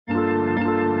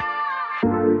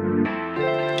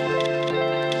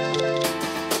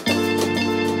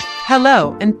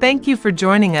Hello, and thank you for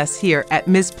joining us here at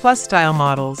Ms. Plus Style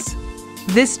Models.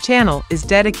 This channel is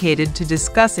dedicated to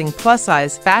discussing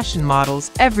plus-size fashion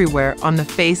models everywhere on the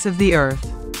face of the earth.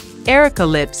 Erika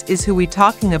Lipps is who we're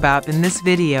talking about in this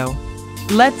video.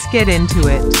 Let's get into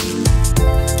it.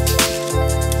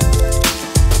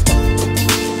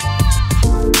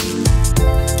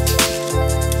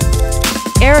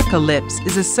 Erika Lipps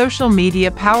is a social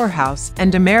media powerhouse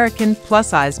and American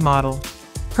plus-size model.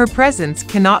 Her presence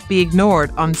cannot be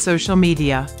ignored on social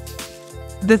media.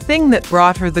 The thing that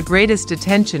brought her the greatest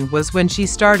attention was when she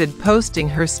started posting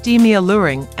her steamy,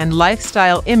 alluring, and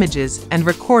lifestyle images and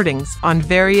recordings on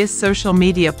various social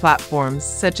media platforms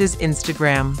such as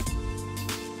Instagram.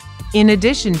 In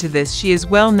addition to this, she is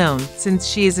well known since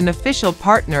she is an official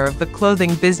partner of the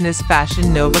clothing business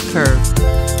Fashion Nova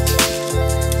Curve.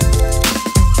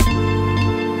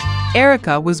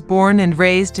 Erika was born and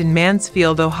raised in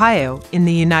Mansfield, Ohio, in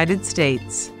the United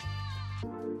States.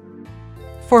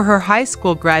 For her high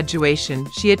school graduation,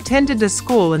 she attended a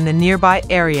school in the nearby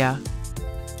area.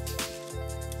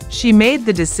 She made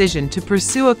the decision to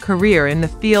pursue a career in the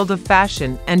field of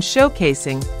fashion and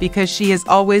showcasing because she has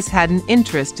always had an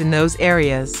interest in those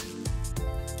areas.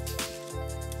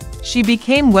 She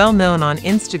became well known on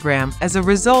Instagram as a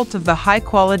result of the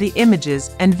high-quality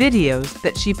images and videos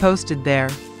that she posted there.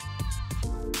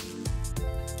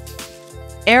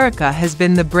 Erika has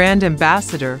been the brand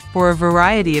ambassador for a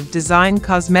variety of design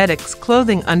cosmetics,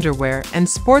 clothing, underwear, and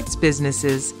sports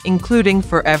businesses, including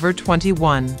Forever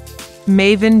 21,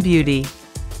 Maven Beauty,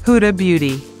 Huda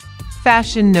Beauty,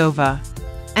 Fashion Nova,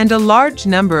 and a large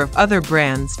number of other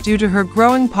brands due to her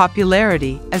growing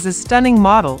popularity as a stunning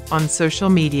model on social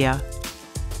media.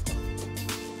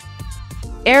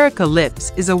 Erika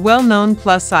Lipps is a well-known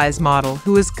plus-size model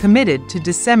who is committed to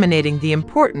disseminating the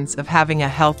importance of having a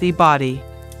healthy body.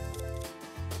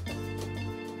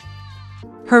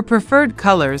 Her preferred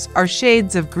colors are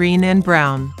shades of green and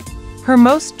brown. Her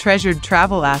most treasured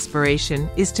travel aspiration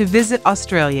is to visit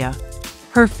Australia.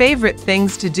 Her favorite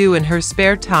things to do in her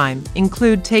spare time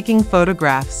include taking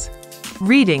photographs,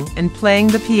 reading, and playing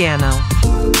the piano.